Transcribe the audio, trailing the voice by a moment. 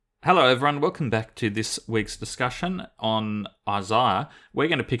Hello everyone, welcome back to this week's discussion on Isaiah. We're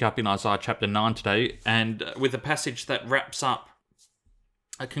going to pick up in Isaiah chapter 9 today, and with a passage that wraps up,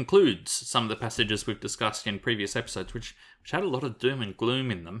 concludes some of the passages we've discussed in previous episodes, which had a lot of doom and gloom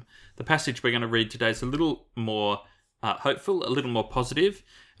in them. The passage we're going to read today is a little more hopeful, a little more positive,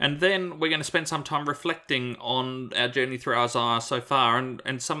 and then we're going to spend some time reflecting on our journey through Isaiah so far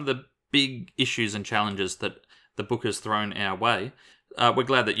and some of the big issues and challenges that the book has thrown our way. We're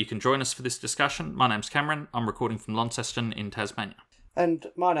glad that you can join us for this discussion. My name's Cameron. I'm recording from Launceston in Tasmania. And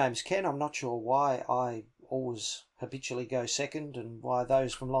my name's Ken. I'm not sure why I always habitually go second and why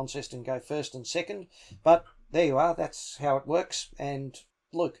those from Launceston go first and second. But there you are. That's how it works. And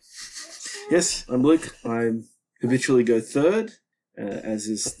Luke. Yes, I'm Luke. I habitually go third, as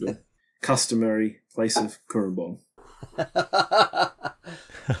is the customary place of Currumbong.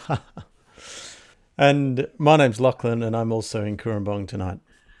 And my name's Lachlan, and I'm also in Currumbong tonight.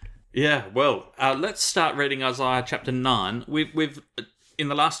 Yeah, well, let's start reading Isaiah chapter 9. We've in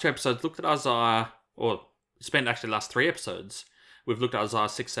the last two episodes, looked at Isaiah, or spent actually the last three episodes, we've looked at Isaiah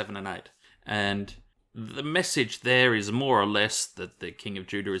 6, 7, and 8. And the message there is more or less that the king of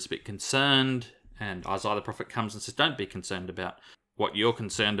Judah is a bit concerned, and Isaiah the prophet comes and says, don't be concerned about what you're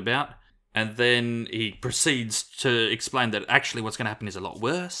concerned about. And then he proceeds to explain that actually what's going to happen is a lot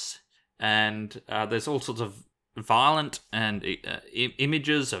worse. And there's all sorts of violent and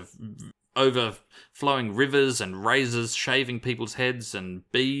images of overflowing rivers and razors shaving people's heads and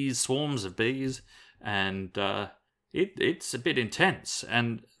bees, swarms of bees. And it's a bit intense.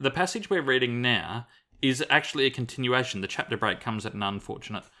 And the passage we're reading now is actually a continuation. The chapter break comes at an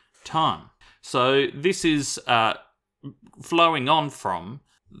unfortunate time. So this is flowing on from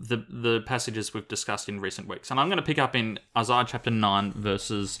the passages we've discussed in recent weeks. And I'm going to pick up in Isaiah chapter 9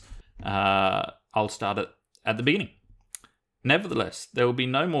 verses... I'll start at the beginning. Nevertheless, there will be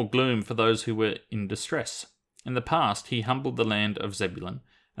no more gloom for those who were in distress. In the past, he humbled the land of Zebulun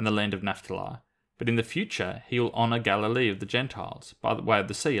and the land of Naphtali, but in the future, he will honour Galilee of the Gentiles, by the way of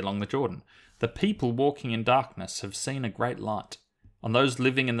the sea along the Jordan. The people walking in darkness have seen a great light. On those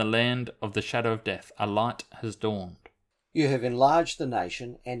living in the land of the shadow of death, a light has dawned. You have enlarged the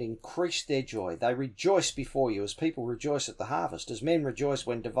nation and increased their joy. They rejoice before you as people rejoice at the harvest, as men rejoice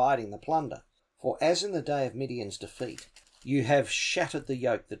when dividing the plunder. For as in the day of Midian's defeat, you have shattered the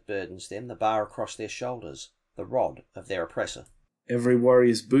yoke that burdens them, the bar across their shoulders, the rod of their oppressor. Every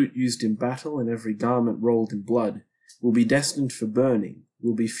warrior's boot used in battle and every garment rolled in blood will be destined for burning,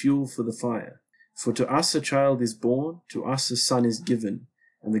 will be fuel for the fire. For to us a child is born, to us a son is given,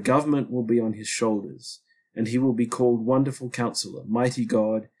 and the government will be on his shoulders. And he will be called Wonderful Counselor, Mighty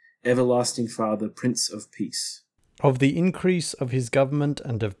God, Everlasting Father, Prince of Peace. Of the increase of his government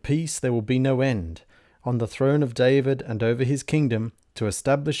and of peace there will be no end, on the throne of David and over his kingdom, to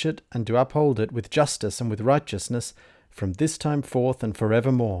establish it and to uphold it with justice and with righteousness, from this time forth and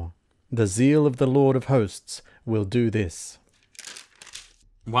forevermore. The zeal of the Lord of hosts will do this.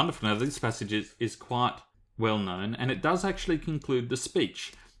 Wonderful. Now, this passage is quite well known, and it does actually conclude the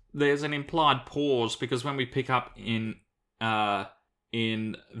speech. There's an implied pause because when we pick up in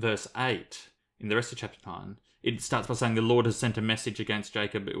verse 8, in the rest of chapter 9, it starts by saying the Lord has sent a message against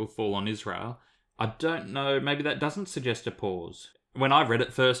Jacob, it will fall on Israel. I don't know, maybe that doesn't suggest a pause. When I read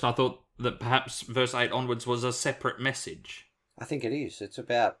it first, I thought that perhaps verse 8 onwards was a separate message. I think it is. It's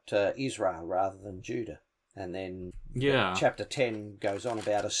about Israel rather than Judah. And then chapter 10 goes on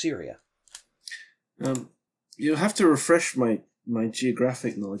about Assyria. You'll have to refresh my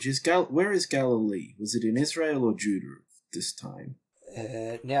geographic knowledge. Where is Galilee? Was it in Israel or Judah this time?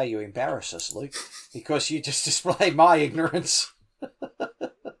 Now you embarrass us, Luke, because you just displayed my ignorance.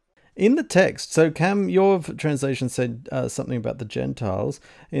 In the text, so Cam, your translation said something about the Gentiles.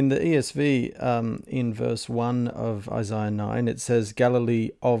 In the ESV, in verse 1 of Isaiah 9, it says Galilee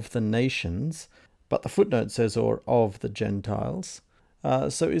of the nations, but the footnote says or of the Gentiles.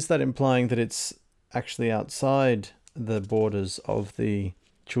 So is that implying that it's actually outside the borders of the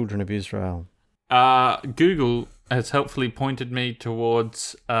children of Israel? Google has helpfully pointed me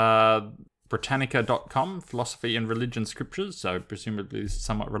towards Britannica.com, Philosophy and Religion Scriptures, so presumably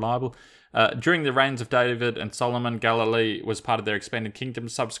somewhat reliable. During the reigns of David and Solomon, Galilee was part of their expanded kingdom.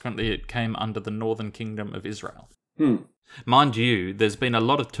 Subsequently, it came under the northern kingdom of Israel. Mind you, there's been a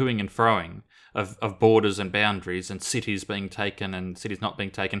lot of toing and froing of borders and boundaries and cities being taken and cities not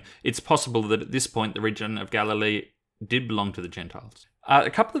being taken. It's possible that at this point the region of Galilee did belong to the Gentiles. A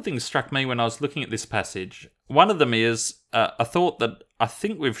couple of things struck me when I was looking at this passage. One of them is a thought that I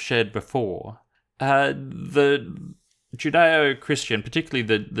think we've shared before. The Judeo-Christian,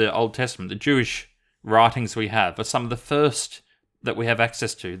 particularly the Old Testament, the Jewish writings we have, are some of the first that we have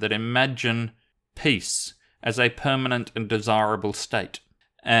access to that imagine peace as a permanent and desirable state,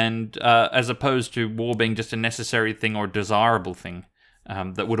 and as opposed to war being just a necessary thing or a desirable thing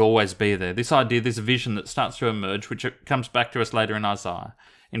that would always be there. This idea, this vision that starts to emerge, which comes back to us later in Isaiah.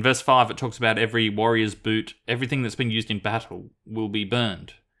 In verse 5, it talks about every warrior's boot, everything that's been used in battle will be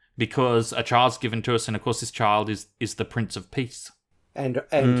burned, because a child's given to us, and of course this child is the Prince of Peace. And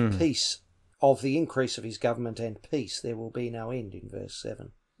peace, of the increase of his government and peace, there will be no end, in verse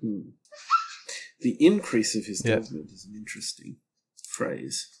 7. The increase of his government is an interesting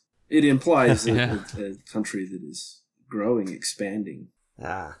phrase. It implies a country that is growing, expanding.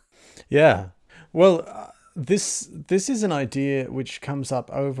 Yeah. Well, this is an idea which comes up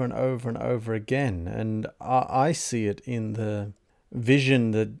over and over and over again, and I see it in the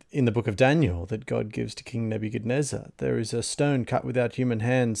vision that in the book of Daniel that God gives to King Nebuchadnezzar. There is a stone cut without human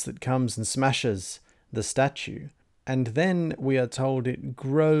hands that comes and smashes the statue, and then we are told it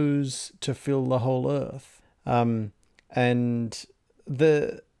grows to fill the whole earth. And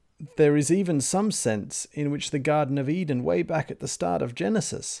there is even some sense in which the Garden of Eden, way back at the start of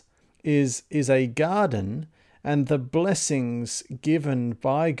Genesis, is a garden, and the blessings given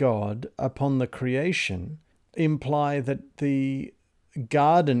by God upon the creation imply that the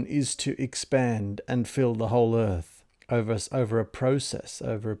garden is to expand and fill the whole earth over a process,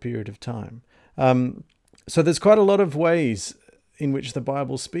 over a period of time. So there's quite a lot of ways in which the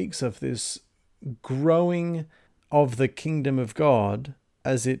Bible speaks of this growing of the kingdom of God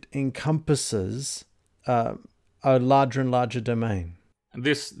as it encompasses a larger and larger domain.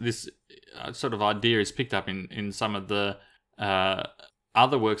 This sort of idea is picked up in some of the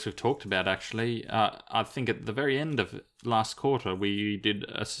other works we've talked about, actually. I think at the very end of last quarter, we did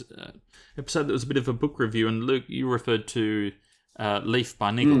an episode that was a bit of a book review, and Luke, you referred to Leaf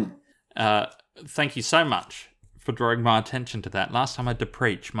by Nigel. Thank you so much for drawing my attention to that. Last time I had to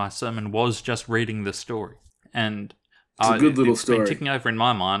preach, my sermon was just reading the story. And it's a good little story. It's been ticking over in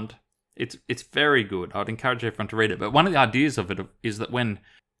my mind. It's very good. I'd encourage everyone to read it. But one of the ideas of it is that when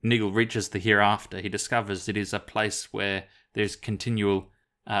Nigel reaches the hereafter, he discovers it is a place where there's continual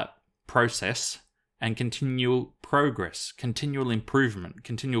process and continual progress, continual improvement,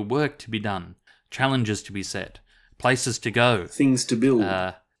 continual work to be done, challenges to be set, places to go. Things to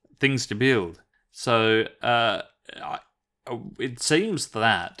build. So it seems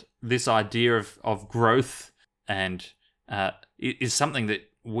that this idea of growth and is something that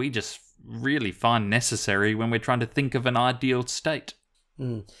we just really find necessary when we're trying to think of an ideal state.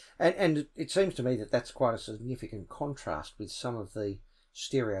 And it seems to me that that's quite a significant contrast with some of the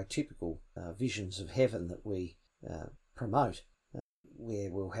stereotypical visions of heaven that we promote, where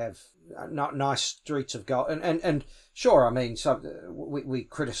we'll have nice streets of gold. And sure, I mean, we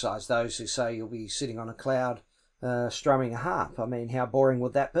criticise those who say you'll be sitting on a cloud strumming a harp. I mean, how boring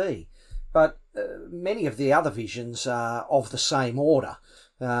would that be? But many of the other visions are of the same order.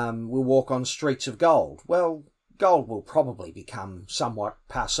 We'll walk on streets of gold. Well, gold will probably become somewhat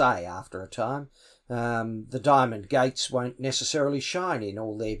passé after a time. The diamond gates won't necessarily shine in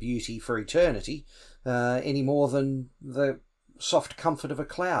all their beauty for eternity, any more than the soft comfort of a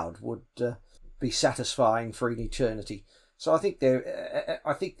cloud would be satisfying for an eternity. So I think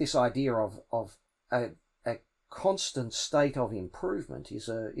this idea of a constant state of improvement is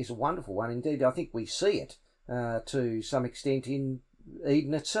a wonderful one. Indeed, I think we see it to some extent in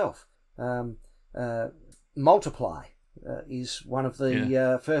Eden itself. Multiply is one of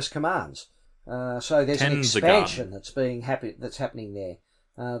the first commands. So there's an expansion that's happening there.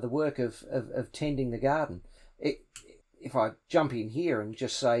 The work of tending the garden. If I jump in here and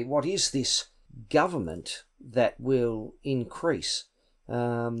just say, what is this government that will increase?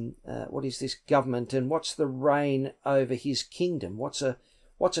 What is this government, and what's the reign over his kingdom? What's a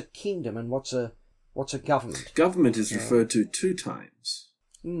kingdom, and what's a government? Government is referred to two times.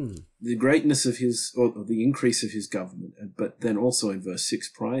 The greatness of his, or the increase of his government, but then also in verse 6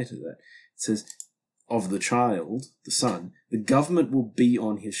 prior to that, it says, of the child, the son, the government will be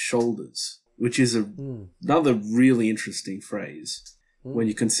on his shoulders, which is another really interesting phrase when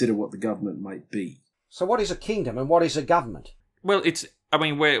you consider what the government might be. So what is a kingdom and what is a government? Well,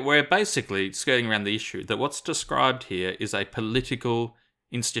 we're basically skirting around the issue that what's described here is a political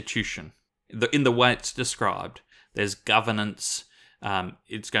institution. In the way it's described, there's governance.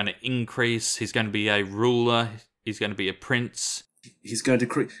 It's going to increase. He's going to be a ruler. He's going to be a prince. He's going to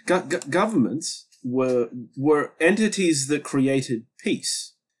create. Governments were entities that created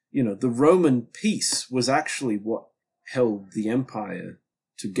peace. You know, the Roman peace was actually what held the empire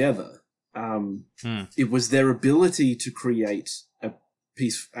together. It was their ability to create a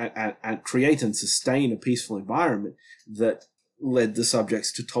peace and create and sustain a peaceful environment that led the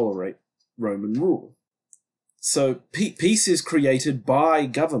subjects to tolerate Roman rule. So peace is created by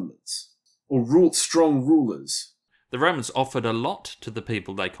governments, or strong rulers. The Romans offered a lot to the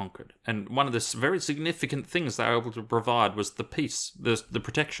people they conquered, and one of the very significant things they were able to provide was the peace, the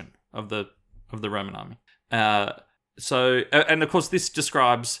protection of the Roman army. And of course, this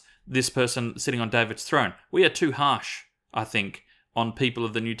describes this person sitting on David's throne. We are too harsh, I think, on people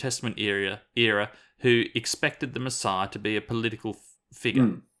of the New Testament era who expected the Messiah to be a political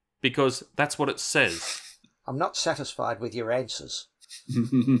figure, because that's what it says. I'm not satisfied with your answers.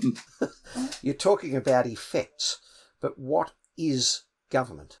 You're talking about effects, but what is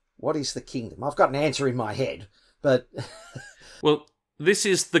government? What is the kingdom? I've got an answer in my head, but... Well, this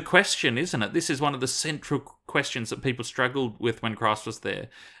is the question, isn't it? This is one of the central questions that people struggled with when Christ was there.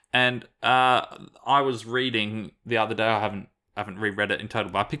 And I was reading the other day, I haven't reread it in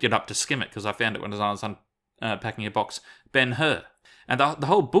total, but I picked it up to skim it because I found it when I was unpacking a box, Ben-Hur. And the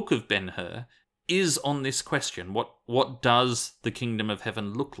whole book of Ben-Hur is on this question. What does the kingdom of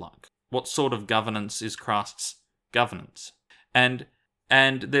heaven look like? What sort of governance is Christ's governance? And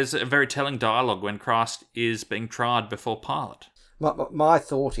there's a very telling dialogue when Christ is being tried before Pilate. My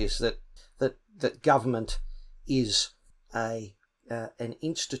thought is that government is an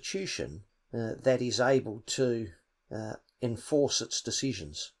institution that is able to enforce its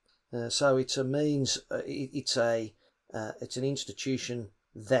decisions. So it's a means. It's an institution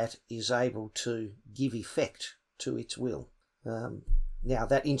that is able to give effect to its will. Now,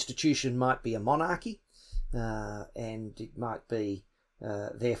 that institution might be a monarchy, and it might be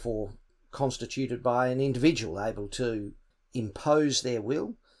therefore constituted by an individual able to impose their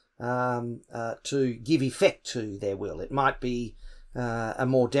will, to give effect to their will. It might be a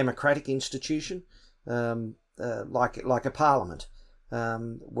more democratic institution, like a parliament.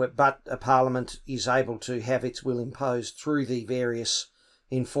 But a parliament is able to have its will imposed through the various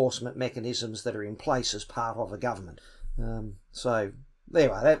enforcement mechanisms that are in place as part of a government. So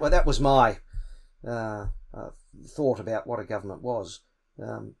anyway, that was my thought about what a government was.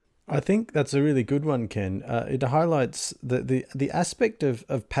 I think that's a really good one, Ken. It highlights the aspect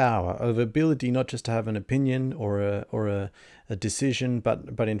of power, of ability not just to have an opinion or a decision,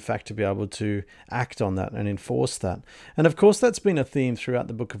 but in fact to be able to act on that and enforce that. And of course, that's been a theme throughout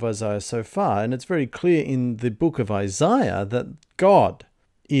the book of Isaiah so far. And it's very clear in the book of Isaiah that God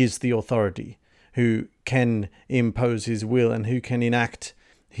is the authority who can impose his will and who can enact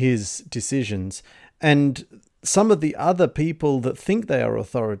his decisions. And some of the other people that think they are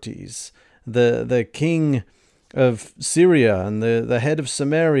authorities, the king of Syria and the head of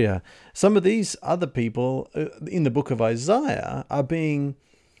Samaria, some of these other people in the book of Isaiah are being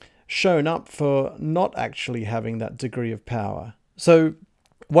shown up for not actually having that degree of power. So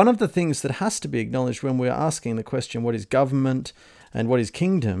one of the things that has to be acknowledged when we're asking the question, what is government and what is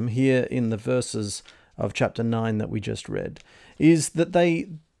kingdom, here in the verses of chapter 9 that we just read, is that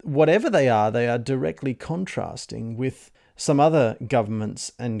whatever they are directly contrasting with some other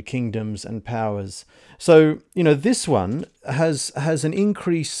governments and kingdoms and powers. So, this one has an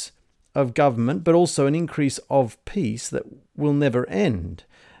increase of government, but also an increase of peace that will never end.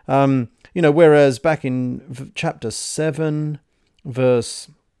 Whereas back in chapter 7, verse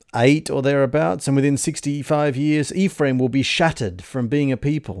 8 or thereabouts, and within 65 years, Ephraim will be shattered from being a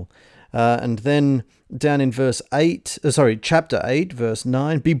people. And then down in chapter 8, verse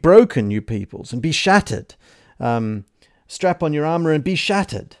 9, be broken, you peoples, and be shattered. Strap on your armor and be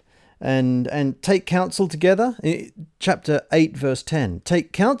shattered. And take counsel together. Chapter 8, verse 10,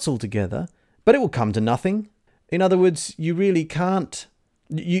 take counsel together, but it will come to nothing. In other words, you really can't.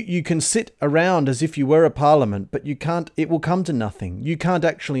 You can sit around as if you were a parliament, but you can't. It will come to nothing. You can't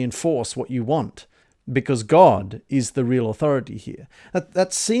actually enforce what you want, because God is the real authority here.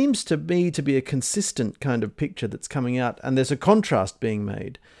 That seems to me to be a consistent kind of picture that's coming out, and there's a contrast being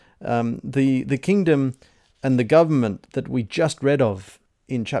made. The kingdom and the government that we just read of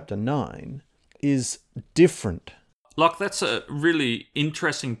in chapter 9 is different. Like, that's a really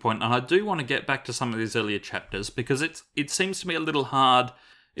interesting point, and I do want to get back to some of these earlier chapters, because it seems to me a little hard.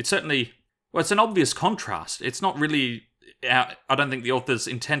 It's certainly, it's an obvious contrast. It's not really, I don't think the author's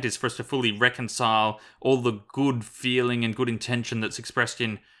intent is for us to fully reconcile all the good feeling and good intention that's expressed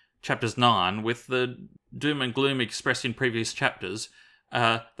in chapters 9 with the doom and gloom expressed in previous chapters.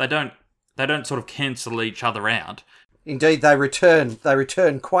 They don't sort of cancel each other out. Indeed, they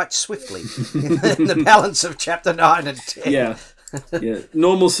return quite swiftly in the balance of chapter 9 and 10. Yeah.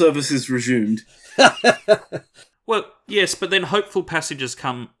 Normal service is resumed. Well, yes, but then hopeful passages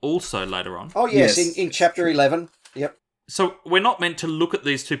come also later on. Oh, yes. In chapter 11. Yep. So we're not meant to look at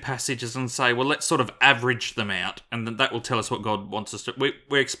these two passages and say, well, let's sort of average them out, and then that will tell us what God wants us to...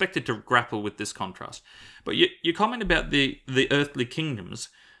 We're expected to grapple with this contrast. But you comment about the earthly kingdoms.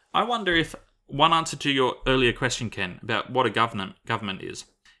 I wonder if one answer to your earlier question, Ken, about what a government is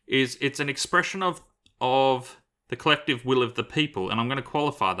it's an expression of the collective will of the people, and I'm going to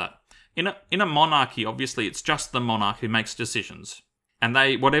qualify that. In a monarchy, obviously, it's just the monarch who makes decisions, and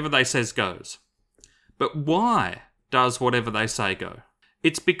whatever they says goes. But why does whatever they say go?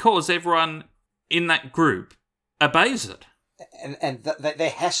 It's because everyone in that group obeys it. And there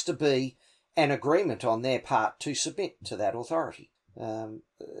has to be an agreement on their part to submit to that authority.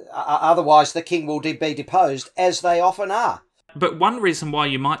 Otherwise, the king will be deposed, as they often are. But one reason why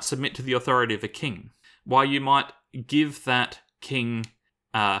you might submit to the authority of a king, why you might give that king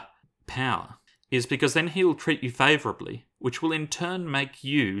power, is because then he'll treat you favourably, which will in turn make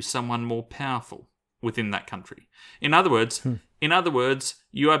you someone more powerful within that country. In other words,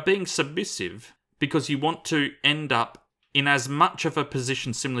 you are being submissive because you want to end up in as much of a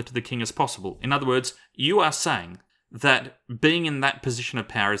position similar to the king as possible. In other words, you are saying that being in that position of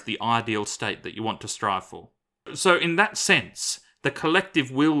power is the ideal state that you want to strive for. So in that sense, the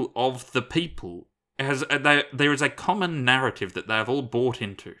collective will of the people there is a common narrative that they have all bought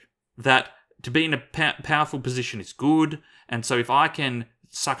into, that to be in a powerful position is good, and so if I can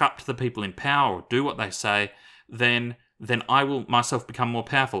suck up to the people in power or do what they say, then I will myself become more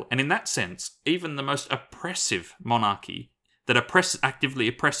powerful. And in that sense, even the most oppressive monarchy that actively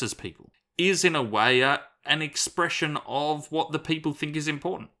oppresses people is in a way an expression of what the people think is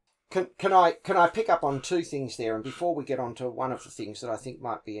important. Can I pick up on two things there? And before we get on to one of the things that I think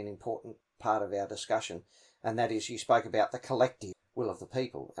might be an important part of our discussion, and that is you spoke about the collective will of the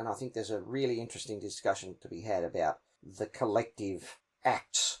people. And I think there's a really interesting discussion to be had about the collective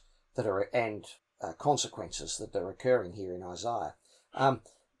acts that are and consequences that are occurring here in Isaiah.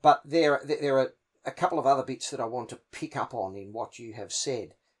 But there are a couple of other bits that I want to pick up on in what you have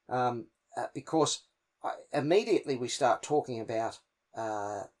said, because immediately we start talking about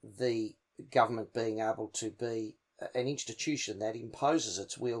the government being able to be an institution that imposes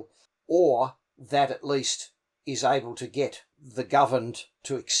its will, or that at least is able to get the governed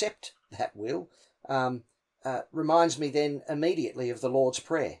to accept that will, reminds me then immediately of the Lord's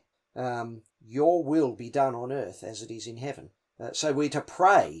Prayer. Your will be done on earth as it is in heaven. So we're to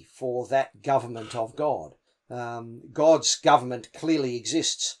pray for that government of God. God's government clearly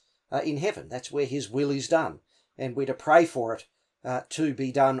exists in heaven. That's where his will is done. And we're to pray for it to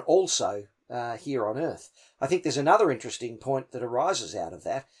be done also here on earth. I think there's another interesting point that arises out of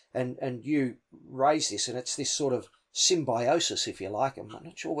that, and you raise this, and it's this sort of symbiosis, if you like. I'm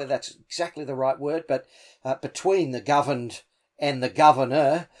not sure whether that's exactly the right word, but between the governed and the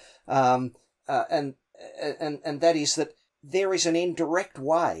governor, and that is that there is an indirect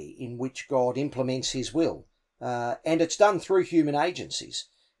way in which God implements his will, and it's done through human agencies.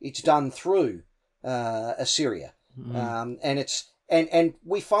 It's done through Assyria, and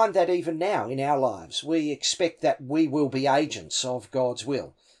we find that even now in our lives. We expect that we will be agents of God's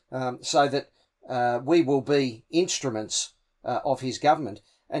will, so that we will be instruments of his government.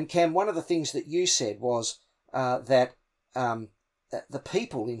 And Cam, one of the things that you said was that the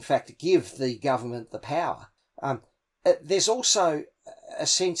people, in fact, give the government the power. There's also a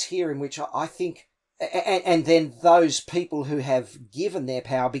sense here in which I think, and then those people who have given their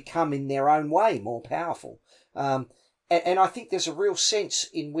power become in their own way more powerful. And I think there's a real sense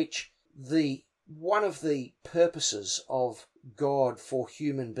in which one of the purposes of God for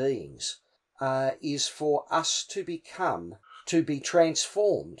human beings is for us to be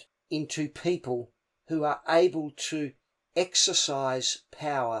transformed into people who are able to exercise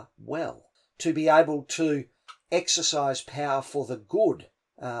power well, to be able to exercise power for the good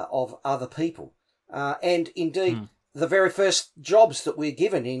of other people. And indeed, the very first jobs that we're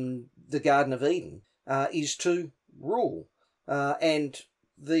given in the Garden of Eden is to rule. And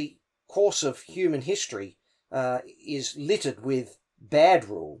the course of human history is littered with bad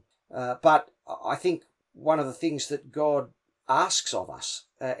rule. But I think one of the things that God asks of us,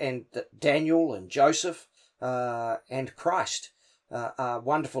 and that Daniel and Joseph and Christ are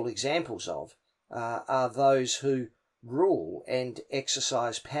wonderful examples of, are those who rule and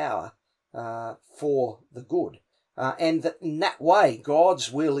exercise power for the good. And that in that way,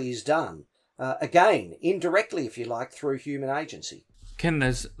 God's will is done, again, indirectly, if you like, through human agency. Ken,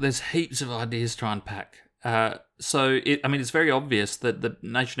 there's heaps of ideas to unpack. It's very obvious that the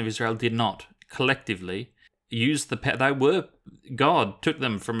nation of Israel did not collectively use the power. God took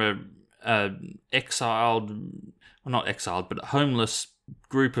them from a homeless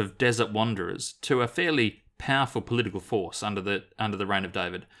group of desert wanderers to a fairly powerful political force under the reign of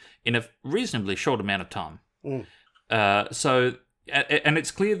David in a reasonably short amount of time. And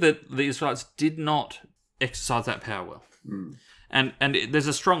it's clear that the Israelites did not exercise that power well. And there's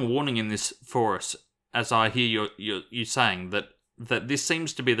a strong warning in this for us, as I hear you saying that this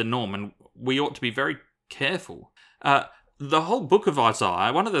seems to be the norm, and we ought to be very careful. The whole book of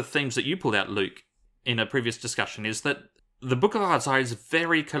Isaiah, one of the themes that you pulled out, Luke, in a previous discussion, is that the book of Isaiah is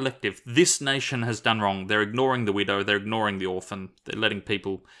very collective. This nation has done wrong. They're ignoring the widow. They're ignoring the orphan. They're letting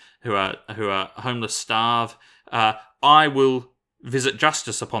people who are homeless starve. I will visit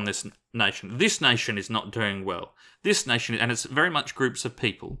justice upon this nation. This nation is not doing well. This nation, and it's very much groups of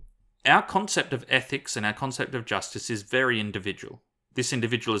people. Our concept of ethics and our concept of justice is very individual. This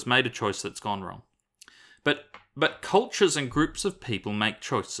individual has made a choice that's gone wrong. But cultures and groups of people make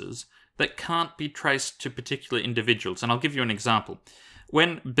choices that can't be traced to particular individuals. And I'll give you an example.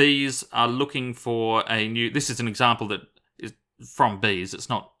 When bees are looking for a new... This is an example that is from bees. It's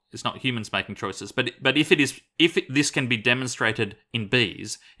not humans making choices. But if this can be demonstrated in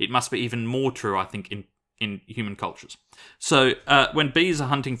bees, it must be even more true, I think, in human cultures. So when bees are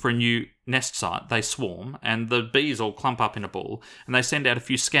hunting for a new nest site, they swarm, and the bees all clump up in a ball, and they send out a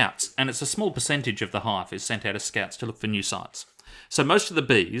few scouts, and it's a small percentage of the hive is sent out as scouts to look for new sites. So most of the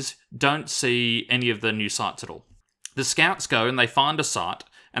bees don't see any of the new sites at all. The scouts go and they find a site,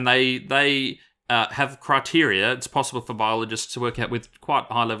 and they have criteria. It's possible for biologists to work out with quite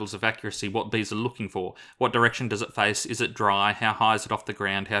high levels of accuracy what bees are looking for. What direction does it face? Is it dry? How high is it off the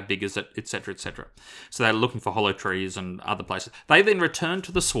ground? How big is it? Etc., etc. So they're looking for hollow trees and other places. They then return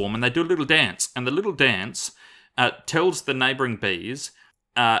to the swarm and they do a little dance. And the little dance tells the neighbouring bees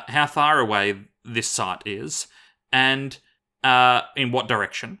how far away this site is and in what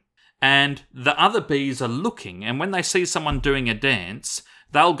direction. And the other bees are looking, and when they see someone doing a dance,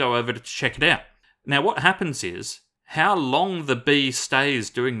 they'll go over to check it out. Now, what happens is, how long the bee stays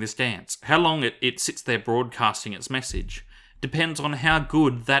doing this dance, how long it sits there broadcasting its message, depends on how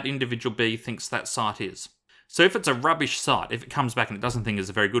good that individual bee thinks that site is. So if it's a rubbish site, if it comes back and it doesn't think it's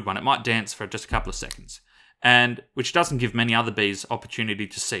a very good one, it might dance for just a couple of seconds, and which doesn't give many other bees opportunity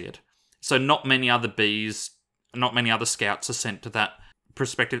to see it. So not many other scouts are sent to that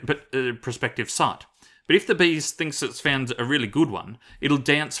prospective site. But if the bee thinks it's found a really good one, it'll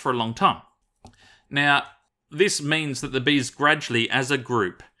dance for a long time. Now, this means that the bees gradually, as a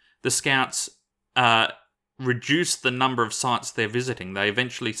group, the scouts reduce the number of sites they're visiting. They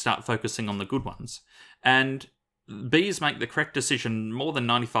eventually start focusing on the good ones. And bees make the correct decision more than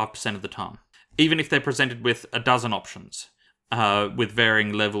 95% of the time, even if they're presented with a dozen options, with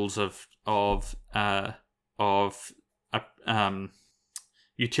varying levels of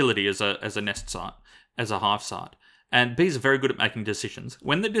utility as a nest site, as a hive site. And bees are very good at making decisions.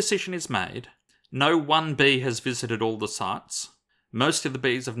 When the decision is made, no one bee has visited all the sites. Most of the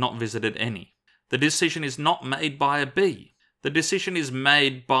bees have not visited any. The decision is not made by a bee. The decision is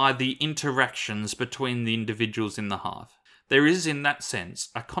made by the interactions between the individuals in the hive. There is, in that sense,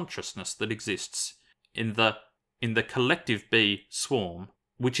 a consciousness that exists in the collective bee swarm,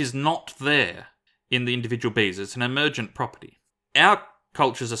 which is not there in the individual bees. It's an emergent property. Our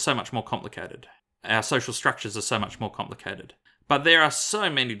cultures are so much more complicated. Our social structures are so much more complicated. But there are so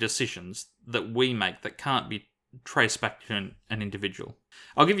many decisions that we make that can't be traced back to an individual.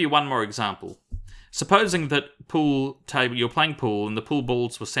 I'll give you one more example. Supposing that you're playing pool and the pool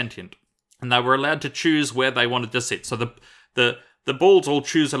balls were sentient and they were allowed to choose where they wanted to sit. So the balls all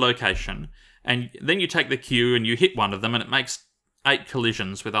choose a location, and then you take the cue and you hit one of them and it makes 8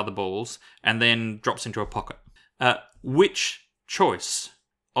 collisions with other balls and then drops into a pocket. Which choice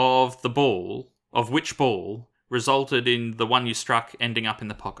of which ball resulted in the one you struck ending up in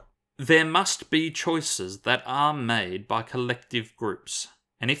the pocket? There must be choices that are made by collective groups.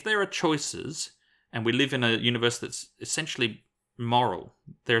 And if there are choices, and we live in a universe that's essentially moral,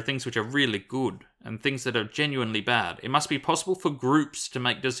 there are things which are really good and things that are genuinely bad. It must be possible for groups to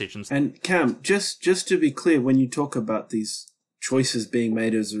make decisions. And Cam, just to be clear, when you talk about these choices being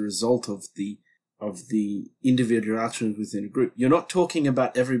made as a result of the individual actions within a group, you're not talking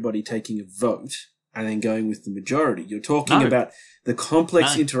about everybody taking a vote and then going with the majority. You're talking about the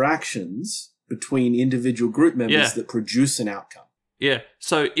complex interactions between individual group members that produce an outcome. Yeah.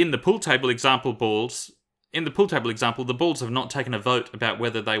 So in the pool table example, the balls have not taken a vote about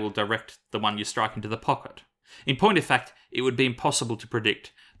whether they will direct the one you strike into the pocket. In point of fact, it would be impossible to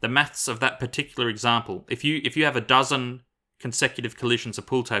predict the maths of that particular example. If you have a dozen consecutive collisions of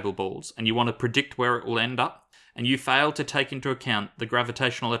pool table balls and you want to predict where it will end up, and you fail to take into account the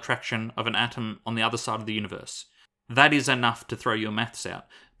gravitational attraction of an atom on the other side of the universe, that is enough to throw your maths out.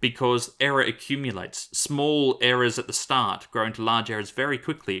 because error accumulates. Small errors at the start grow into large errors very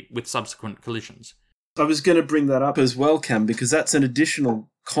quickly with subsequent collisions. I was going to bring that up as well, Cam, because that's an additional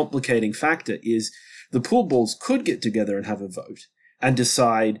complicating factor, is the pool balls could get together and have a vote and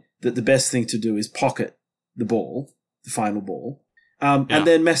decide that the best thing to do is pocket the ball, the final ball, and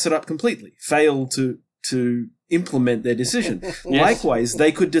then mess it up completely, fail to implement their decision. Yes. Likewise,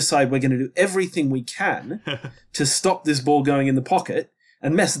 they could decide we're going to do everything we can to stop this ball going in the pocket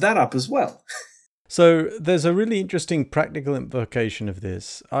and mess that up as well. So there's a really interesting practical implication of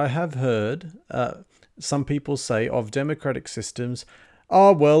this. I have heard some people say of democratic systems,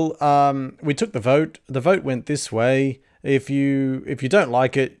 oh, well, we took the vote went this way. If you don't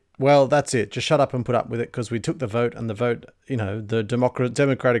like it, well, that's it. Just shut up and put up with it because we took the vote and the vote, the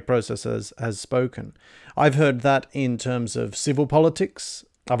democratic process has spoken. I've heard that in terms of civil politics.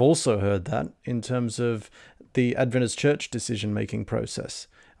 I've also heard that in terms of the Adventist Church decision-making process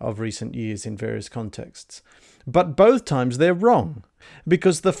of recent years in various contexts. But both times they're wrong,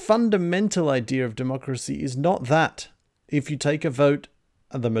 because the fundamental idea of democracy is not that if you take a vote,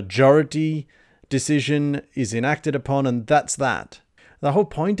 the majority decision is enacted upon and that's that. The whole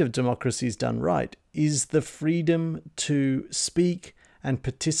point of democracy, is done right, is the freedom to speak and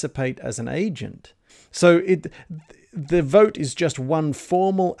participate as an agent. So the vote is just one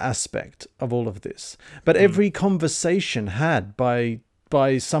formal aspect of all of this. But every conversation had by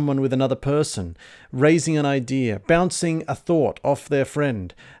someone with another person, raising an idea, bouncing a thought off their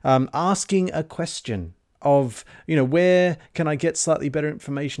friend, asking a question of, where can I get slightly better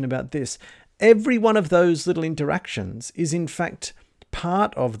information about this? Every one of those little interactions is in fact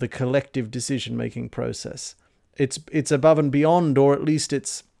part of the collective decision-making process. It's above and beyond, or at least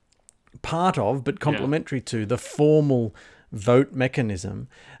it's part of, but complementary to the formal vote mechanism.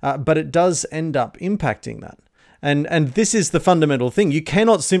 But it does end up impacting that. And this is the fundamental thing. You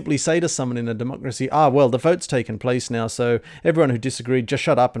cannot simply say to someone in a democracy, well, the vote's taken place now, so everyone who disagreed, just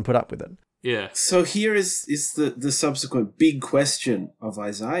shut up and put up with it. Yeah. So here is the subsequent big question of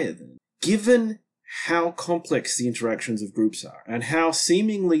Isaiah then. Given how complex the interactions of groups are and how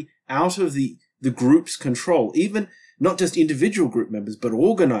seemingly out of the group's control, even not just individual group members, but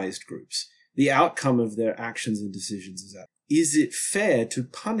organized groups, the outcome of their actions and decisions is it fair to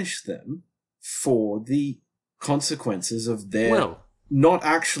punish them for the consequences of their not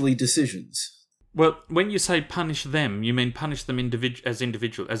actually decisions? Well, when you say punish them, you mean punish them as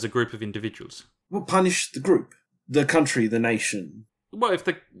a group of individuals? Well, punish the group, the country, the nation. Well,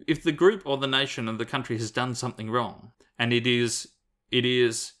 if the group or the nation or the country has done something wrong, and it is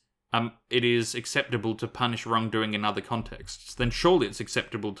acceptable to punish wrongdoing in other contexts, then surely it's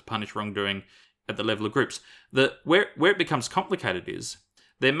acceptable to punish wrongdoing at the level of groups. Where it becomes complicated is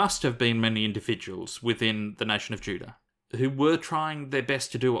there must have been many individuals within the nation of Judah who were trying their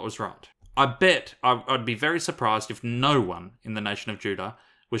best to do what was right. I bet I'd be very surprised if no one in the nation of Judah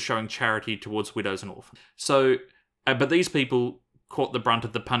was showing charity towards widows and orphans. So, but these people caught the brunt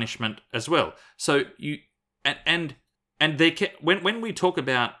of the punishment as well. So when we talk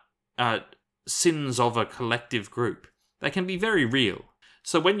about sins of a collective group, they can be very real.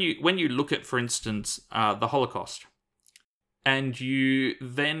 So when you look at, for instance, the Holocaust, and you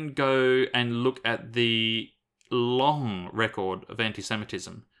then go and look at the long record of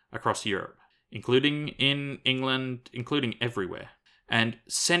anti-Semitism across Europe, including in England, including everywhere, and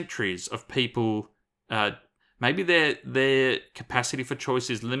centuries of people, maybe their capacity for choice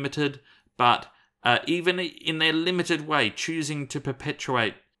is limited, but even in their limited way, choosing to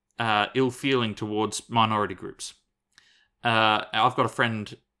perpetuate ill feeling towards minority groups. I've got a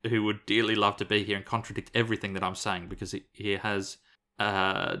friend who would dearly love to be here and contradict everything that I'm saying, because he has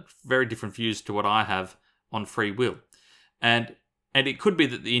very different views to what I have on free will. And it could be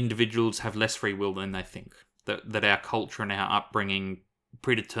that the individuals have less free will than they think, that our culture and our upbringing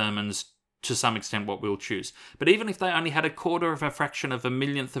predetermines to some extent what we'll choose. But even if they only had a quarter of a fraction of a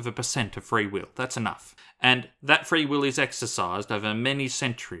millionth of a percent of free will, that's enough. And that free will is exercised over many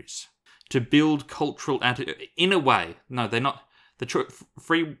centuries to build cultural in a way. No, they're not.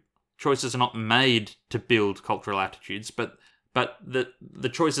 Free choices are not made to build cultural attitudes, but the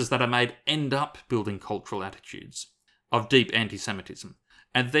choices that are made end up building cultural attitudes of deep anti-Semitism.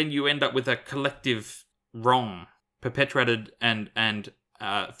 And then you end up with a collective wrong perpetrated and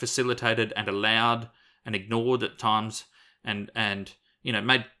facilitated and allowed and ignored at times, and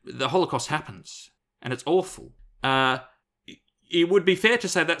made. The Holocaust happens, and it's awful. It would be fair to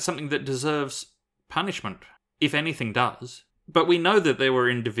say that's something that deserves punishment, if anything does. But we know that there were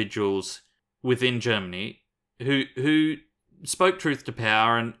individuals within Germany who spoke truth to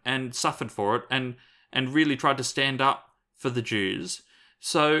power and suffered for it, and really tried to stand up for the Jews,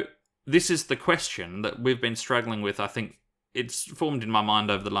 So this is the question that we've been struggling with. I think it's formed in my mind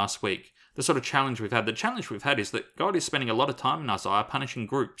over the last week. The sort of challenge we've had. The challenge we've had is that God is spending a lot of time in Isaiah punishing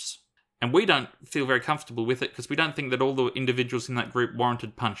groups. And we don't feel very comfortable with it because we don't think that all the individuals in that group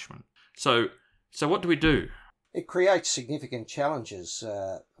warranted punishment. So what do we do? It creates significant challenges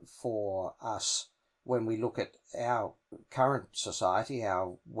for us when we look at our current society,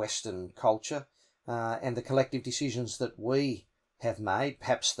 our Western culture, and the collective decisions that we have made,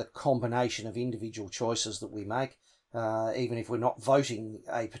 perhaps the combination of individual choices that we make, even if we're not voting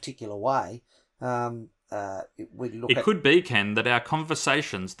a particular way. It could be, Ken, that our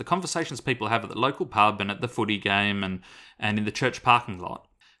conversations, the conversations people have at the local pub and at the footy game and in the church parking lot,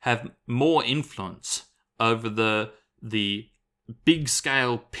 have more influence over the big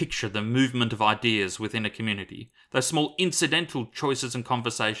scale picture, the movement of ideas within a community. Those small incidental choices and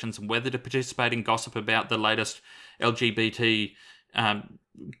conversations, and whether to participate in gossip about the latest LGBT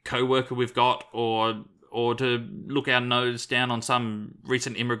co-worker we've got, or to look our nose down on some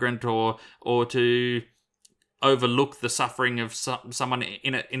recent immigrant, or to overlook the suffering of someone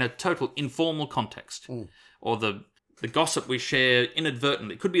in a total informal context, or the gossip we share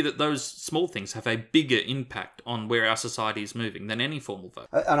inadvertently. It could be that those small things have a bigger impact on where our society is moving than any formal vote.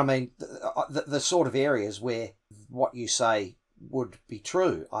 And I mean, the sort of areas where what you say would be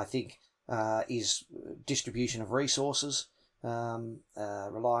true, I think, is distribution of resources,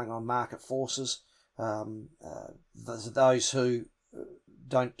 relying on market forces, those who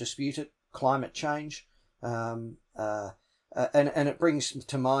don't dispute it, climate change, and it brings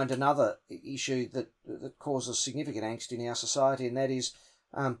to mind another issue that causes significant angst in our society, and that is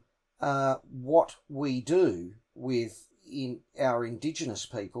what we do with our Indigenous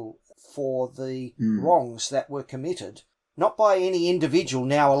people for the wrongs that were committed, not by any individual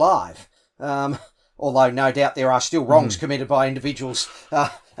now alive, although no doubt there are still wrongs committed by individuals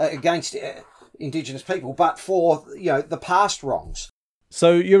against Indigenous people, but for the past wrongs.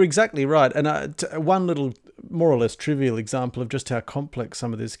 So you're exactly right. And one little more or less trivial example of just how complex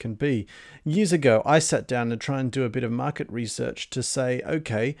some of this can be. Years ago, I sat down to try and do a bit of market research to say,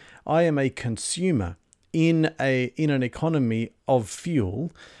 okay, I am a consumer in an economy of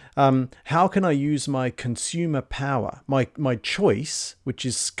fuel. How can I use my consumer power, my choice, which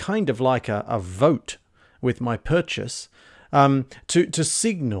is kind of like a vote with my purchase, to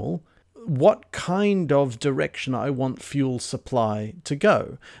signal what kind of direction I want fuel supply to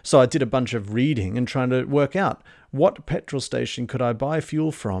go. So I did a bunch of reading and trying to work out what petrol station could I buy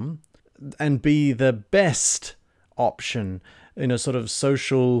fuel from and be the best option in a sort of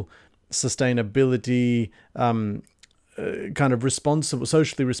social sustainability, kind of responsible,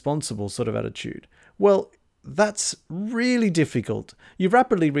 socially responsible sort of attitude. Well, that's really difficult. You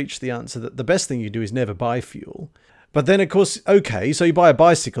rapidly reach the answer that the best thing you do is never buy fuel. But then, of course, okay, so you buy a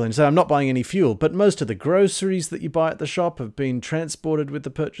bicycle and say, I'm not buying any fuel, but most of the groceries that you buy at the shop have been transported with the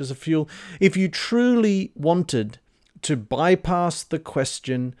purchase of fuel. If you truly wanted to bypass the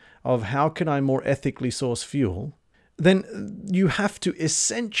question of how can I more ethically source fuel, then you have to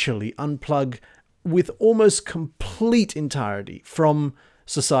essentially unplug with almost complete entirety from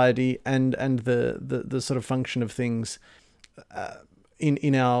society and the sort of function of things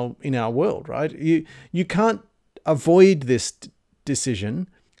in our world, right? You can't avoid this decision,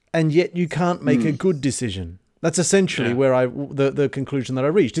 and yet you can't make a good decision. That's essentially where the conclusion that I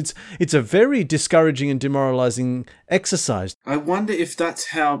reached. It's a very discouraging and demoralizing exercise. I wonder if that's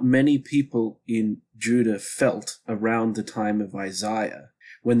how many people in Judah felt around the time of Isaiah,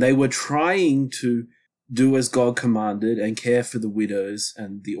 when they were trying to do as God commanded and care for the widows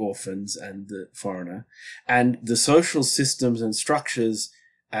and the orphans and the foreigner, and the social systems and structures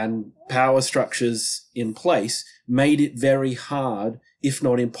and power structures in place made it very hard, if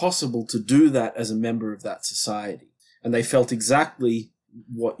not impossible, to do that as a member of that society. And they felt exactly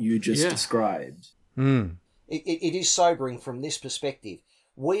what you just described. It is sobering from this perspective.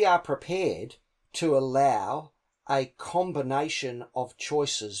 We are prepared to allow a combination of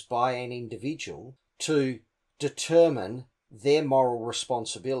choices by an individual to determine their moral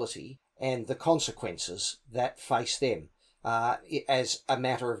responsibility and the consequences that face them as a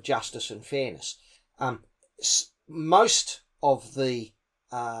matter of justice and fairness. Most of the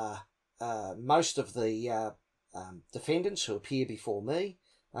defendants who appear before me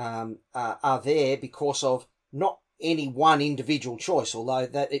are there because of not any one individual choice, although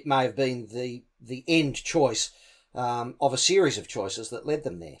that it may have been the end choice of a series of choices that led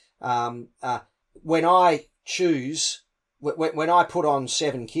them there. When I put on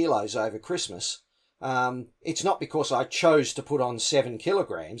 7 kilos over Christmas, it's not because I chose to put on 7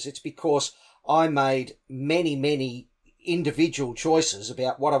 kilograms. It's because I made many individual choices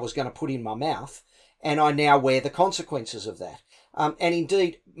about what I was going to put in my mouth, and I now wear the consequences of that. And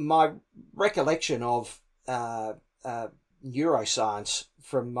indeed, my recollection of neuroscience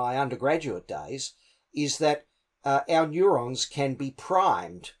from my undergraduate days is that our neurons can be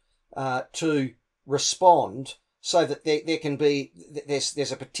primed to respond so that there can be,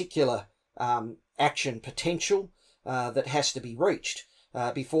 there's a particular action potential that has to be reached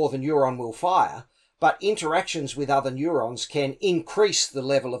before the neuron will fire. But interactions with other neurons can increase the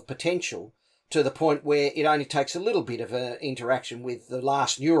level of potential to the point where it only takes a little bit of an interaction with the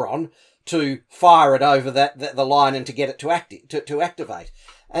last neuron to fire it over the line and to get it to activate.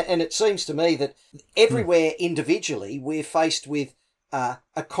 And it seems to me that everywhere individually we're faced with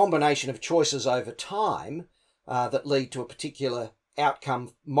a combination of choices over time that lead to a particular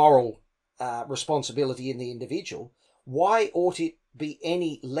outcome, moral responsibility in the individual. Why ought it be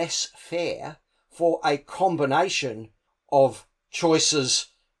any less fair for a combination of choices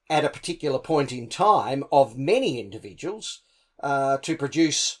at a particular point in time of many individuals to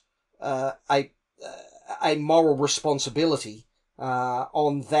produce a moral responsibility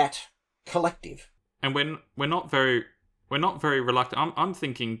on that collective? And we're not very reluctant. I'm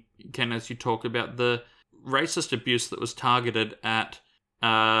thinking, Ken, as you talk about the racist abuse that was targeted at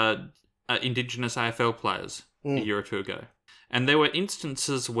Indigenous AFL players a year or two ago. And there were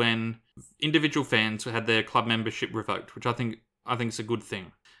instances when individual fans had their club membership revoked, which I think is a good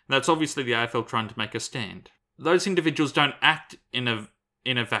thing. That's obviously the AFL trying to make a stand. Those individuals don't act in a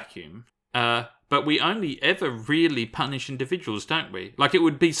vacuum, but we only ever really punish individuals, don't we? Like, it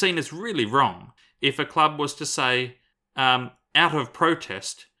would be seen as really wrong if a club was to say, out of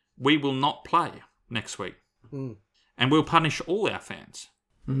protest, we will not play next week. And we'll punish all our fans.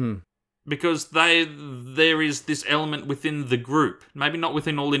 Mm-hmm. Because there is this element within the group, maybe not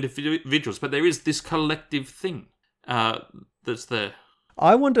within all individuals, but there is this collective thing that's there.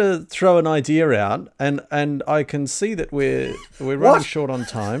 I want to throw an idea out, and I can see that we're running short on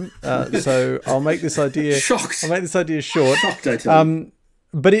time, so I'll make this idea. Shocked. I'll make this idea short. Shocked, I tell you.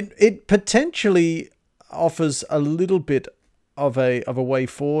 But it potentially offers a little bit of a way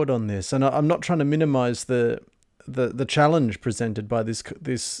forward on this, and I'm not trying to minimise the challenge presented by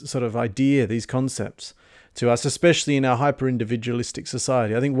this sort of idea, these concepts to us, especially in our hyper-individualistic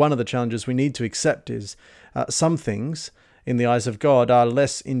society. I think one of the challenges we need to accept is some things in the eyes of God are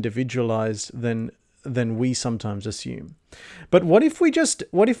less individualized than we sometimes assume. But what if we just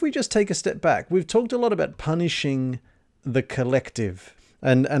take a step back? We've talked a lot about punishing the collective,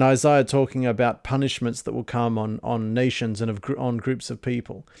 and Isaiah talking about punishments that will come on nations and on groups of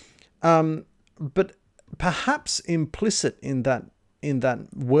people. But perhaps implicit in that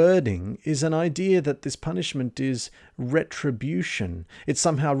wording is an idea that this punishment is retribution. It's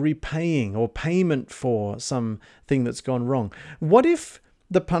somehow repaying or payment for something that's gone wrong. What if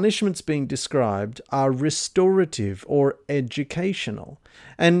the punishments being described are restorative or educational?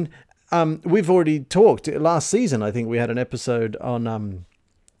 And we've already talked last season. I think we had an episode on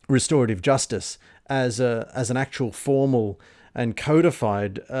restorative justice as an actual formal and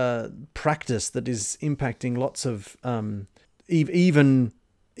codified practice that is impacting lots of even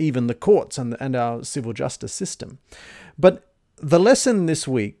the courts and our civil justice system. But the lesson this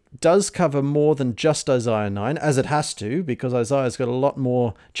week does cover more than just Isaiah 9, as it has to, because Isaiah's got a lot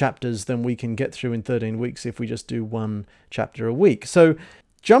more chapters than we can get through in 13 weeks if we just do one chapter a week. So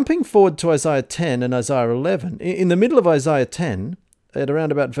jumping forward to Isaiah 10 and Isaiah 11, in the middle of Isaiah 10, at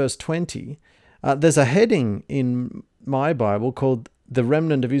around about verse 20, there's a heading in my Bible called "The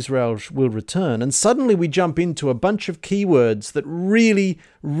Remnant of Israel Will Return," and suddenly we jump into a bunch of keywords that really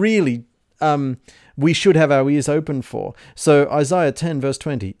we should have our ears open for. So Isaiah 10 verse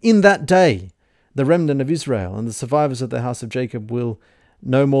 20, "In that day the remnant of Israel and the survivors of the house of Jacob will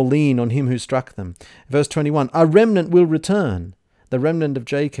no more lean on him who struck them." Verse 21, "A remnant will return, the remnant of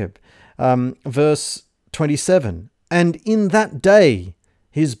Jacob." Verse 27, "And in that day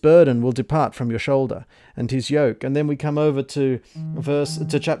his burden will depart from your shoulder, and his yoke." And then we come over to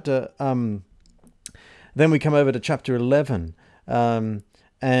chapter 11.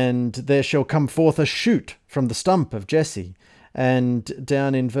 "And there shall come forth a shoot from the stump of Jesse." And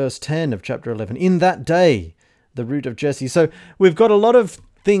down in verse 10 of chapter 11, "In that day, the root of Jesse." So we've got a lot of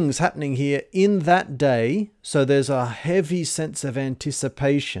things happening here in that day. So there's a heavy sense of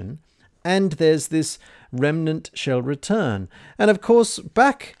anticipation. And there's this remnant shall return. And of course,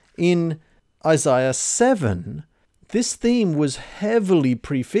 back in Isaiah 7, this theme was heavily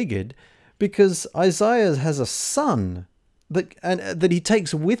prefigured because Isaiah has a son that he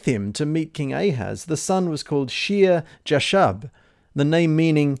takes with him to meet King Ahaz. The son was called Shear Jashub, the name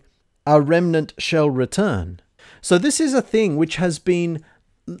meaning "a remnant shall return." So this is a thing which has been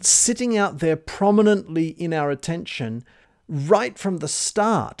sitting out there prominently in our attention right from the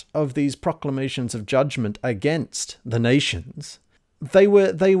start of these proclamations of judgment against the nations. They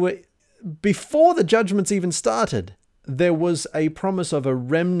were before the judgments even started, there was a promise of a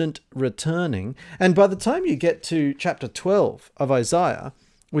remnant returning. And by the time you get to chapter 12 of Isaiah,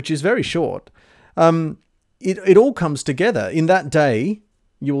 which is very short, it all comes together. In that day,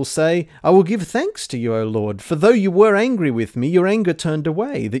 you will say, I will give thanks to you, O Lord, for though you were angry with me, your anger turned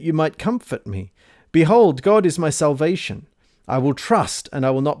away, that you might comfort me. Behold, God is my salvation. I will trust and I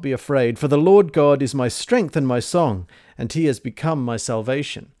will not be afraid, for the Lord God is my strength and my song, and he has become my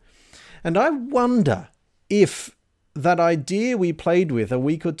salvation. And I wonder if that idea we played with a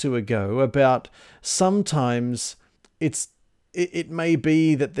week or two ago about sometimes it may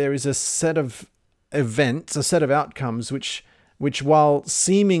be that there is a set of events, a set of outcomes which while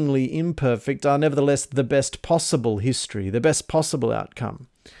seemingly imperfect are nevertheless the best possible history, the best possible outcome.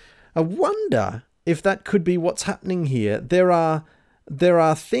 I wonder if that could be what's happening here. There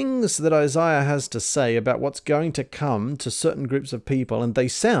are things that Isaiah has to say about what's going to come to certain groups of people, and they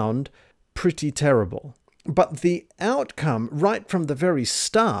sound pretty terrible. But the outcome, right from the very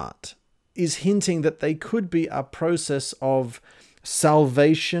start, is hinting that they could be a process of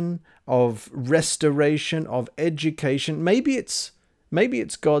salvation, of restoration, of education. Maybe it's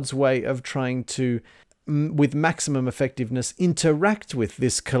God's way of trying to, with maximum effectiveness, interact with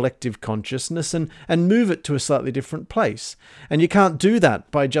this collective consciousness and move it to a slightly different place. And you can't do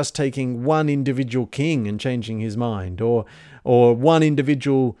that by just taking one individual king and changing his mind, or one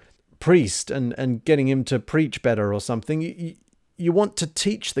individual priest and getting him to preach better or something. You want to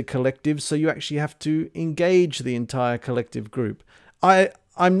teach the collective, so you actually have to engage the entire collective group.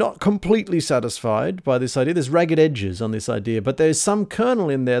 I'm not completely satisfied by this idea. There's ragged edges on this idea, but there's some kernel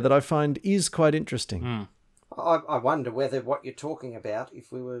in there that I find is quite interesting. I wonder whether what you're talking about,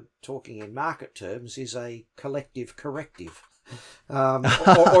 if we were talking in market terms, is a collective corrective or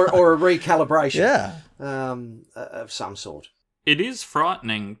a recalibration of some sort. It is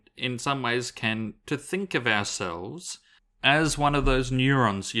frightening in some ways, Ken, to think of ourselves as one of those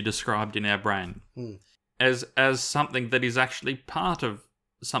neurons you described in our brain, as something that is actually part of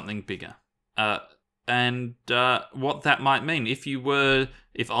something bigger. And what that might mean if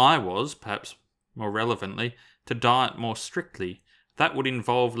I was, perhaps more relevantly, to diet more strictly, that would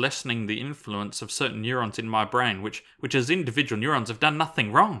involve lessening the influence of certain neurons in my brain, which as individual neurons have done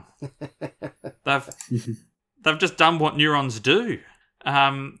nothing wrong. They've just done what neurons do.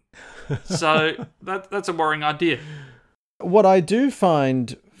 So that's a worrying idea. What I do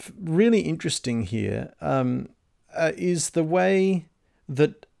find really interesting here is the way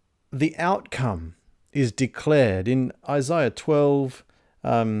that the outcome is declared in Isaiah 12,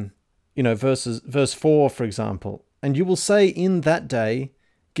 verse 4, for example. And you will say in that day,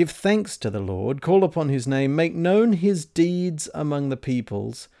 give thanks to the Lord, call upon his name, make known his deeds among the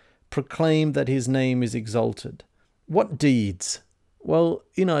peoples, proclaim that his name is exalted. What deeds? Well,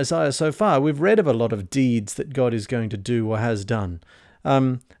 in Isaiah so far, we've read of a lot of deeds that God is going to do or has done.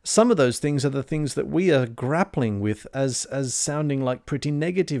 Some of those things are the things that we are grappling with as sounding like pretty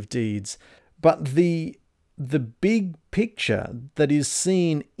negative deeds. But the big picture that is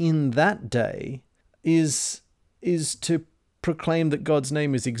seen in that day is to proclaim that God's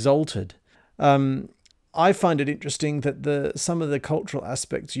name is exalted. I find it interesting that some of the cultural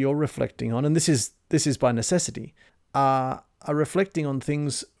aspects you're reflecting on, and this is by necessity, are reflecting on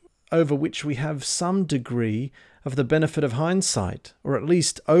things over which we have some degree of the benefit of hindsight, or at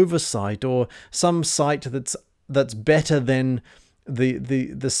least oversight, or some sight that's better than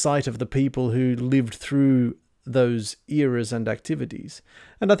the sight of the people who lived through those eras and activities.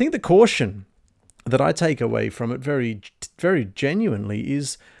 And I think the caution that I take away from it very, very genuinely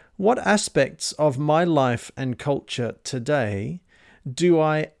is, what aspects of my life and culture today do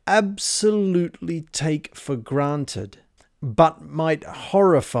I absolutely take for granted, but might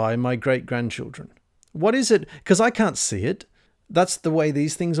horrify my great-grandchildren? What is it? Because I can't see it. That's the way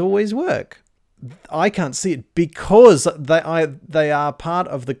these things always work. I can't see it because they are part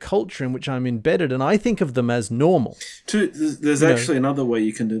of the culture in which I'm embedded, and I think of them as normal. There's actually another way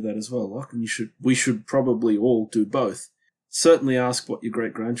you can do that as well, Locke, and we should probably all do both. Certainly ask what your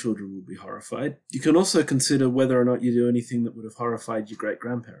great-grandchildren will be horrified. You can also consider whether or not you do anything that would have horrified your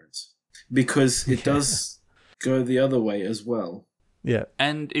great-grandparents, because it does go the other way as well. Yeah.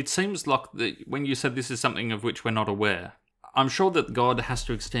 And it seems like when you said this is something of which we're not aware, I'm sure that God has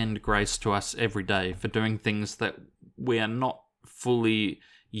to extend grace to us every day for doing things that we are not fully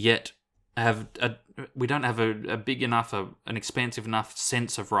yet we don't have a big enough, an expansive enough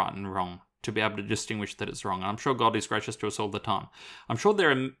sense of right and wrong. to be able to distinguish that it's wrong. And I'm sure God is gracious to us all the time. I'm sure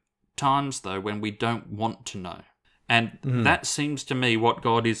there are times, though, when we don't want to know. And that seems to me what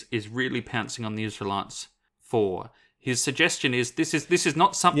God is really pouncing on the Israelites for. His suggestion is this is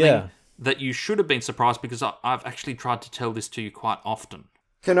not something that you should have been surprised, because I've actually tried to tell this to you quite often.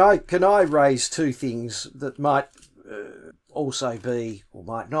 Can I raise two things that might also be, or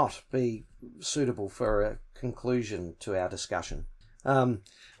might not be, suitable for a conclusion to our discussion?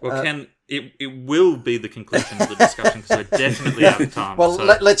 Ken, it will be the conclusion of the discussion, because we're definitely out of time. Well, so.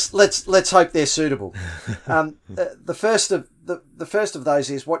 let's hope they're suitable. The first of those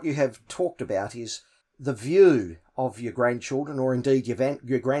is what you have talked about is the view of your grandchildren, or indeed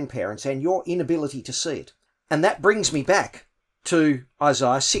your grandparents, and your inability to see it. And that brings me back to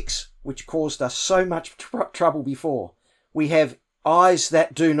Isaiah 6, which caused us so much trouble before. We have eyes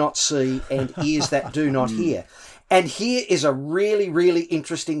that do not see and ears that do not hear. And here is a really, really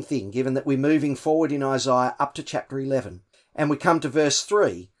interesting thing, given that we're moving forward in Isaiah up to chapter 11. And we come to verse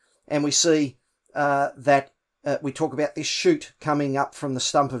 3, and we see that we talk about this shoot coming up from the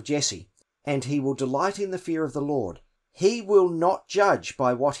stump of Jesse. And he will delight in the fear of the Lord. He will not judge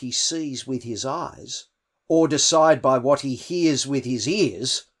by what he sees with his eyes, or decide by what he hears with his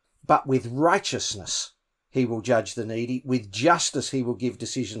ears, but with righteousness he will judge the needy. With justice he will give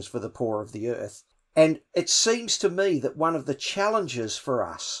decisions for the poor of the earth. And it seems to me that one of the challenges for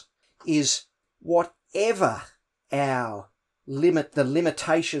us is whatever the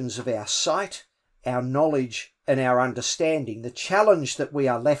limitations of our sight, our knowledge, and our understanding, the challenge that we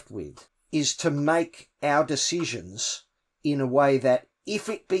are left with is to make our decisions in a way that, if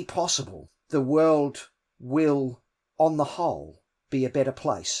it be possible, the world will, on the whole, be a better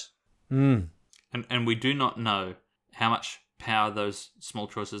place. And we do not know how much power those small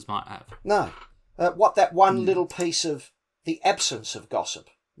choices might have. No. What that one little piece of the absence of gossip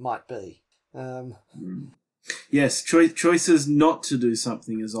might be. Yes, choices not to do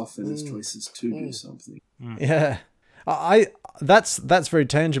something as often as choices to do something. Yeah. That's very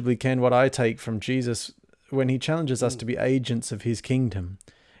tangibly, Ken, what I take from Jesus when he challenges us to be agents of his kingdom.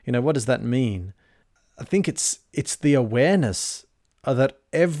 What does that mean? I think it's the awareness that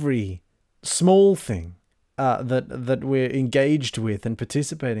every small thing that we're engaged with and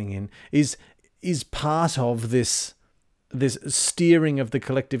participating in is part of this steering of the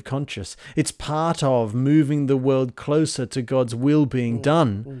collective conscious. It's part of moving the world closer to God's will being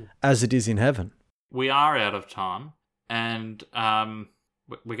done as it is in heaven. We are out of time, and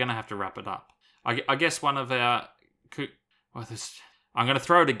we're going to have to wrap it up. I guess one of our... I'm going to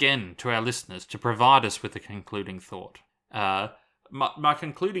throw it again to our listeners to provide us with a concluding thought. My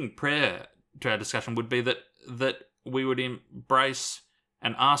concluding prayer to our discussion would be that we would embrace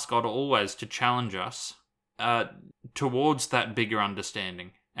and ask God always to challenge us towards that bigger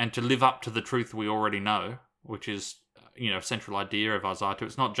understanding, and to live up to the truth we already know, which is, a central idea of Isaiah 2.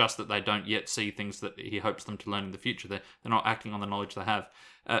 It's not just that they don't yet see things that he hopes them to learn in the future. They're not acting on the knowledge they have.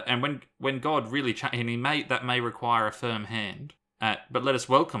 And when God really and that may require a firm hand, but let us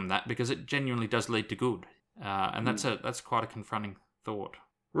welcome that, because it genuinely does lead to good. And that's quite a confronting thought.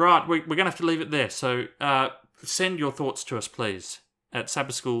 Right, we're going to have to leave it there. So send your thoughts to us, please, at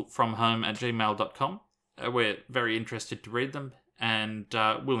sabbathschoolfromhome@gmail.com. We're very interested to read them, and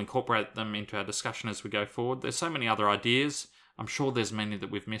we'll incorporate them into our discussion as we go forward. There's so many other ideas. I'm sure there's many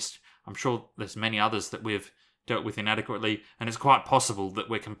that we've missed. I'm sure there's many others that we've dealt with inadequately, and it's quite possible that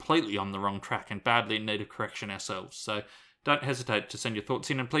we're completely on the wrong track and badly in need of correction ourselves. So don't hesitate to send your thoughts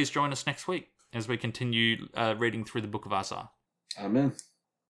in, and please join us next week as we continue reading through the book of Isaiah. Amen.